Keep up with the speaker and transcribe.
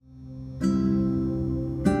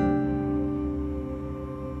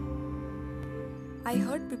I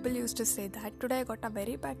heard people used to say that today I got a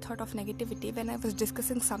very bad thought of negativity when I was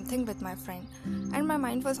discussing something with my friend, and my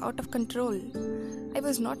mind was out of control. I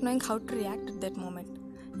was not knowing how to react at that moment.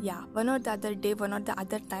 Yeah, one or the other day, one or the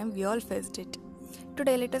other time, we all faced it.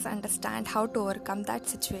 Today, let us understand how to overcome that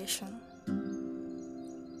situation.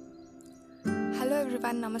 Hello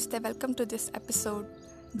everyone, Namaste, welcome to this episode,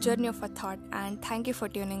 Journey of a Thought, and thank you for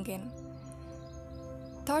tuning in.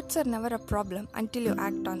 Thoughts are never a problem until you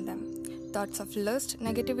act on them. Thoughts of lust,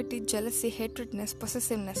 negativity, jealousy, hatredness,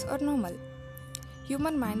 possessiveness are normal.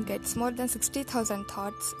 Human mind gets more than 60,000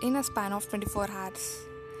 thoughts in a span of 24 hours.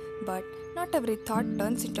 But not every thought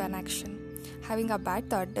turns into an action. Having a bad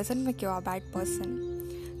thought doesn't make you a bad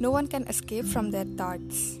person. No one can escape from their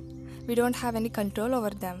thoughts. We don't have any control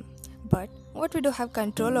over them. But what we do have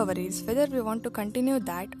control over is whether we want to continue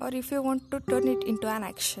that or if we want to turn it into an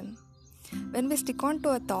action. When we stick on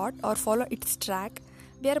to a thought or follow its track,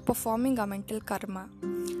 we are performing a mental karma,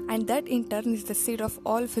 and that in turn is the seed of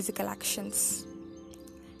all physical actions.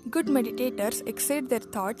 Good meditators exceed their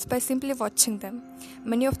thoughts by simply watching them.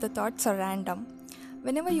 Many of the thoughts are random.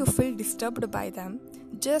 Whenever you feel disturbed by them,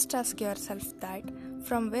 just ask yourself that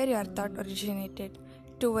from where your thought originated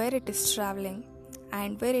to where it is traveling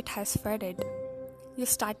and where it has faded. You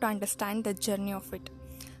start to understand the journey of it.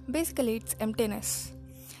 Basically, it's emptiness.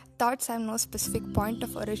 Thoughts have no specific point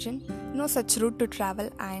of origin, no such route to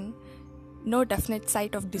travel, and no definite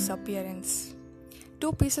site of disappearance.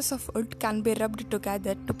 Two pieces of wood can be rubbed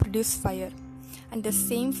together to produce fire, and the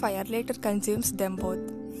same fire later consumes them both.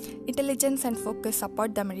 Intelligence and focus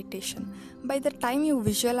support the meditation. By the time you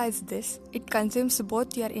visualize this, it consumes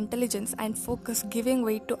both your intelligence and focus, giving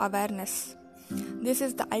way to awareness. This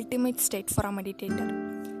is the ultimate state for a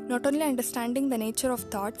meditator. Not only understanding the nature of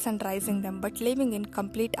thoughts and rising them, but living in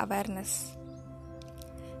complete awareness.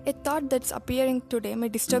 A thought that's appearing today may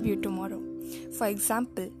disturb you tomorrow. For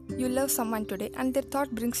example, you love someone today and their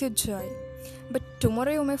thought brings you joy. But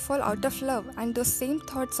tomorrow you may fall out of love and those same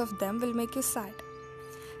thoughts of them will make you sad.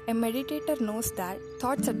 A meditator knows that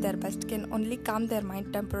thoughts at their best can only calm their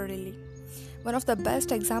mind temporarily. One of the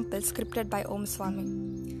best examples scripted by Om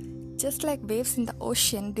Swami. Just like waves in the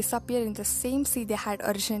ocean disappear in the same sea they had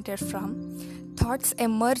originated from, thoughts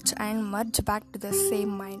emerge and merge back to the same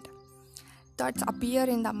mind. Thoughts appear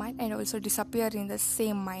in the mind and also disappear in the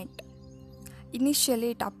same mind. Initially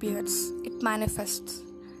it appears, it manifests,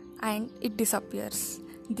 and it disappears.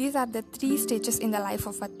 These are the three stages in the life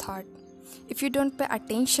of a thought. If you don't pay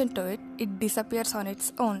attention to it, it disappears on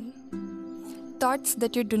its own. Thoughts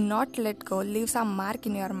that you do not let go leaves a mark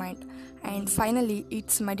in your mind, and finally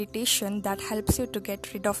it's meditation that helps you to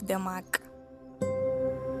get rid of the mark.